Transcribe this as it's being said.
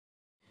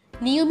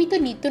নিয়মিত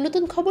নিত্য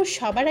নতুন খবর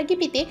সবার আগে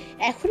পেতে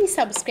এখনই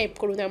সাবস্ক্রাইব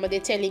করুন আমাদের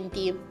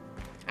চ্যানেলটি।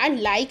 আর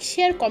লাইক,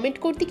 শেয়ার, কমেন্ট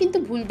করতে কিন্তু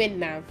ভুলবেন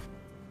না।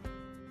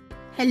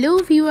 হ্যালো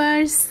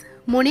ভিউয়ার্স,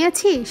 মনে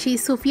আছে সেই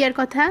সোফিয়ার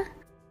কথা,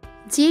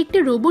 যে একটা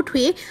রোবট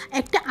হয়ে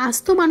একটা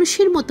আস্ত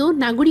মানুষের মতো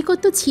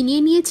নাগরিকত্ব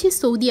ছিনিয়ে নিয়েছে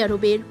সৌদি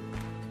আরবের।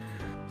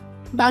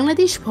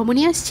 বাংলাদেশ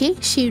ভ্রমণে আসছে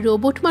সেই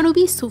রোবট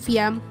মানবী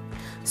সোফিয়া।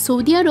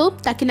 সৌদি আরব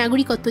তাকে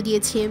নাগরিকত্ব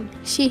দিয়েছে,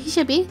 সে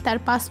হিসাবে তার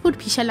পাসপোর্ট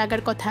ভিসা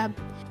লাগার কথা।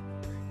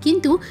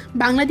 কিন্তু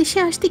বাংলাদেশে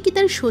আসতে কি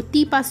তার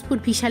সত্যিই পাসপোর্ট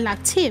ভিসা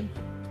লাগছে?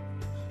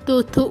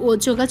 তথ্য ও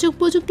যোগাযোগ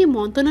প্রযুক্তি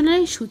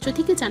মন্ত্রণালয়ের সূত্র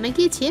থেকে জানা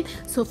গিয়েছে,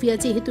 সোফিয়া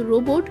যেহেতু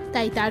রোবট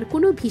তাই তার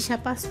কোনো ভিসা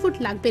পাসপোর্ট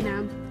লাগবে না।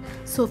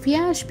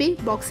 সোফিয়া আসবে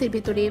বক্সের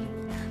ভেতরে।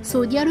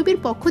 সৌদি আরবের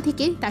পক্ষ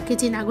থেকে তাকে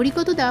যে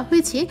নাগরিকত্ব দেওয়া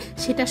হয়েছে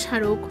সেটা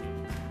স্মারক।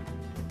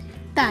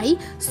 তাই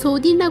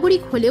সৌদির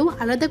নাগরিক হলেও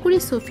আলাদা করে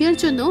সোফিয়ার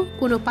জন্য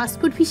কোনো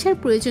পাসপোর্ট ভিসার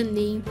প্রয়োজন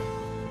নেই।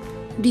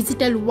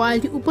 ডিজিটাল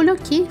ওয়ার্ল্ড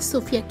উপলক্ষে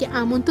সোফিয়াকে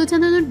আমন্ত্রণ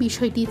জানানোর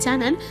বিষয়টি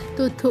জানান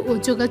তথ্য ও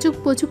যোগাযোগ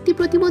প্রযুক্তি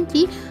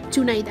প্রতিমন্ত্রী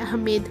জুনাইদ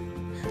আহমেদ।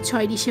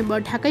 6 ডিসেম্বর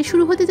ঢাকায়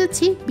শুরু হতে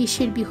যাচ্ছে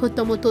বিশ্বের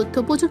বৃহত্তম তথ্য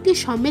প্রযুক্তি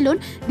সম্মেলন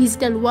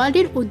ডিজিটাল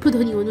ওয়ার্ল্ডের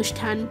উদ্বোধনী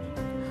অনুষ্ঠান।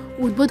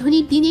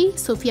 উদ্বোধনীর দিনে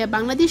সোফিয়া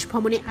বাংলাদেশ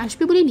ভ্রমণে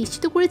আসবে বলে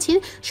নিশ্চিত করেছেন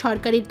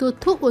সরকারের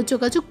তথ্য ও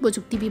যোগাযোগ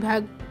প্রযুক্তি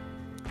বিভাগ।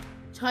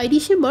 6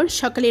 ডিসেম্বর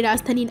সকালে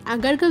রাজধানীর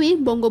আগারগাঁওয়ে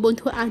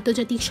বঙ্গবন্ধু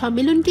আন্তর্জাতিক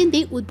সম্মেলন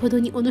কেন্দ্রে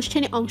উদ্বোধনী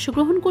অনুষ্ঠানে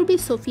অংশগ্রহণ করবে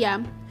সোফিয়া।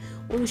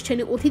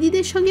 অনুষ্ঠানে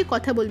অতিথিদের সঙ্গে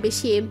কথা বলবে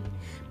সে।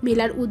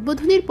 মেলার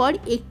উদ্বোধনের পর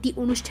একটি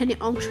অনুষ্ঠানে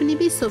অংশ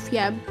নেবে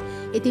সোফিয়া।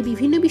 এতে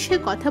বিভিন্ন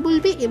বিষয়ে কথা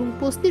বলবে এবং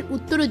প্রশ্নের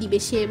উত্তরও দিবে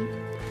সে।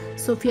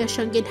 সোফিয়ার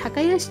সঙ্গে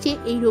ঢাকায় আসছে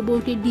এই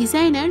রোবটের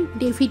ডিজাইনার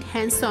ডেভিড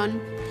হ্যানসন।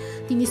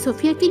 তিনি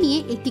সোফিয়াকে নিয়ে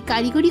একটি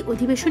কারিগরি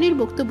অধিবেশনের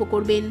বক্তব্য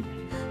করবেন।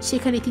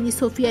 সেখানে তিনি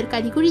সোফিয়ার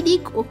কারিগরি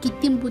দিক ও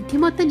কৃত্রিম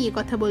বুদ্ধিমত্তা নিয়ে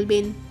কথা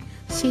বলবেন।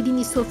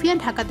 সেদিনই সোফিয়া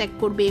ঢাকা ত্যাগ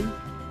করবে।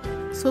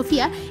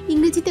 সোফিয়া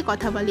ইংরেজিতে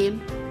কথা বলে।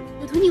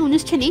 উদ্বোধনী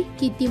অনুষ্ঠানে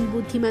কৃত্রিম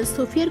বুদ্ধিমান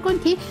সোফিয়ার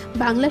কণ্ঠে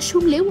বাংলা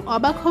শুনলেও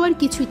অবাক হওয়ার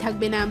কিছুই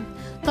থাকবে না,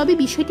 তবে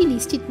বিষয়টি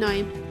নিশ্চিত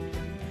নয়।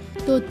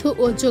 তথ্য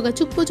ও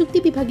যোগাযোগ প্রযুক্তি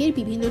বিভাগের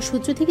বিভিন্ন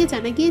সূত্র থেকে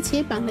জানা গিয়েছে,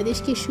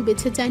 বাংলাদেশকে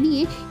শুভেচ্ছা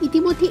জানিয়ে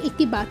ইতিমধ্যে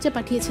একটি বার্তা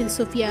পাঠিয়েছেন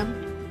সোফিয়া।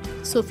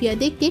 সোফিয়া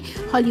দেখতে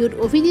হলিউড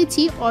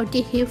অভিনেত্রী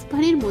অড্রে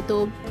হেপবার্নের মতো।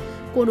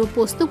 কোনো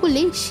প্রশ্ন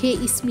করলে সে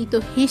স্মিত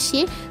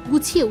হেসে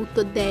গুছিয়ে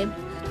উত্তর দেয়,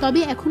 তবে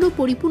এখনও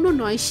পরিপূর্ণ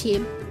নয় সে।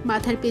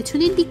 মাথার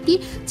পেছনের দিকটি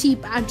চিপ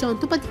আর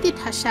যন্ত্রপাতিতে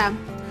ঠাসা।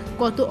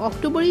 গত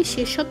অক্টোবরের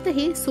শেষ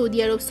সপ্তাহে সৌদি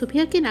আরব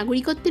সোফিয়াকে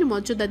নাগরিকত্বের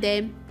মর্যাদা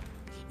দেয়।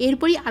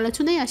 এরপরই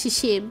আলোচনায় আসে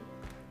সে।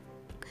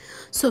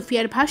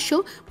 সোফিয়ার ভাষ্য,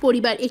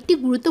 পরিবার একটি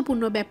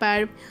গুরুত্বপূর্ণ ব্যাপার।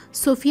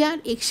 সোফিয়ার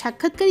এক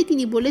সাক্ষাৎকারে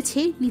তিনি বলেছে,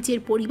 নিজের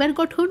পরিবার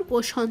গঠন ও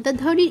সন্তান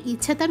ধারণের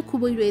ইচ্ছা তার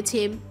খুবই রয়েছে।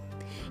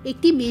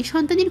 একটি মেয়ে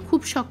সন্তানের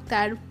খুব শখ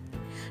তার।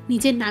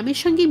 নিজের নামের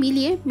সঙ্গে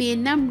মিলিয়ে মেয়ের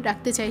নাম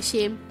রাখতে চায়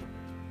সে।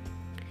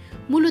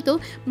 মূলত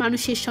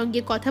মানুষের সঙ্গে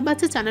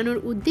কথাবার্তা জানানোর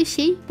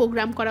উদ্দেশ্যেই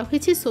প্রোগ্রাম করা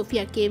হয়েছে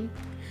সোফিয়াকে।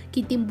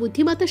 কৃত্রিম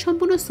বুদ্ধিমত্তা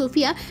সম্পন্ন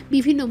সোফিয়া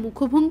বিভিন্ন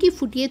মুখভঙ্গি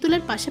ফুটিয়ে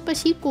তোলার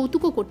পাশাপাশি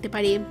কৌতুকও করতে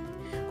পারে।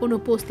 কোনো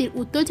প্রশ্নের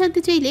উত্তর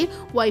জানতে চাইলে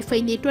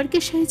ওয়াইফাই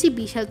নেটওয়ার্কের সাহায্যে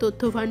বিশাল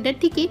তথ্য ভাণ্ডার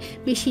থেকে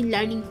মেশিন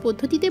লার্নিং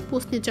পদ্ধতিতে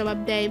প্রশ্নের জবাব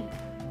দেয়।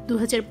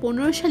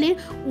 2015 সালের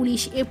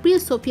 19 এপ্রিল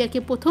সোফিয়াকে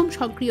প্রথম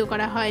সক্রিয়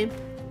করা হয়।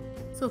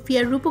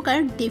 সোফিয়ার রূপকার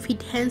ডেভিড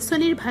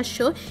হ্যানসনের ভাষ্য,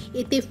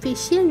 এতে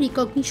ফেসিয়াল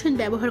রিকগনিশন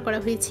ব্যবহার করা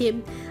হয়েছে।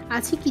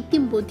 আছে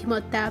কৃত্রিম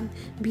বুদ্ধিমত্তা,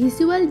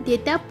 ভিজুয়াল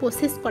ডেটা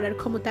প্রসেস করার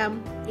ক্ষমতা।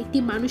 একটি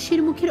মানুষের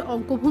মুখের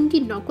অঙ্গভঙ্গি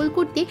নকল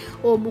করতে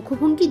ও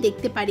মুখভঙ্গি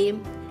দেখতে পারে।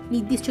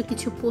 নির্দিষ্ট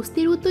কিছু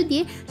প্রশ্নের উত্তর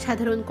দিয়ে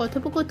সাধারণ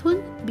কথোপকথন,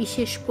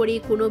 বিশেষ করে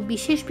কোনো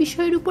বিশেষ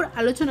বিষয়ের উপর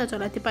আলোচনা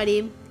চালাতে পারে।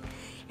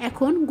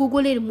 এখন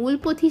গুগলের মূল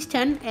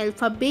প্রতিষ্ঠান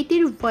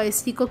অ্যালফাবেটের ভয়েস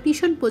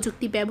রিকগনিশন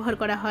প্রযুক্তি ব্যবহার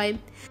করা হয়।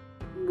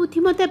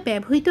 বুদ্ধিমত্তা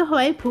ব্যবহৃত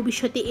হওয়ায়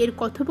ভবিষ্যতে এর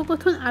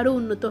কথোপকথন আরও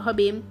উন্নত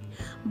হবে।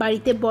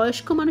 বাড়িতে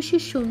বয়স্ক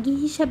মানুষের সঙ্গী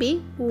হিসাবে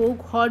ও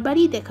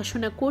ঘরবাড়ি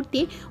দেখাশোনা করতে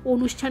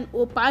অনুষ্ঠান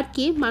ও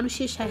পার্কে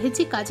মানুষের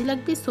সাহায্যে কাজে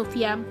লাগবে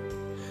সোফিয়া।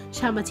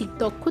 সামাজিক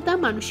দক্ষতা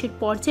মানুষের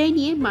পর্যায়ে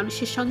নিয়ে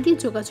মানুষের সঙ্গে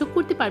যোগাযোগ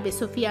করতে পারবে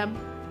সোফিয়া।